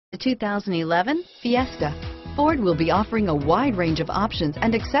The 2011 Fiesta. Ford will be offering a wide range of options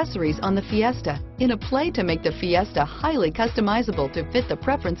and accessories on the Fiesta in a play to make the Fiesta highly customizable to fit the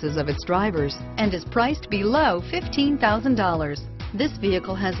preferences of its drivers and is priced below $15,000. This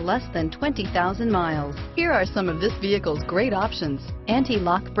vehicle has less than 20,000 miles. Here are some of this vehicle's great options: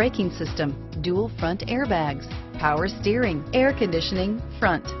 anti-lock braking system, dual front airbags, power steering, air conditioning,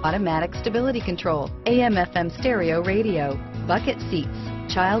 front, automatic stability control, AM/FM stereo radio, bucket seats,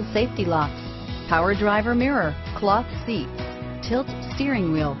 child safety locks, power driver mirror, cloth seats, tilt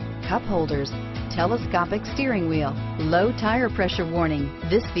steering wheel, cup holders, telescopic steering wheel, low tire pressure warning.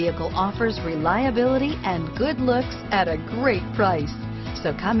 This vehicle offers reliability and good looks at a great price.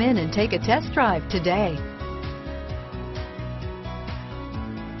 So come in and take a test drive today.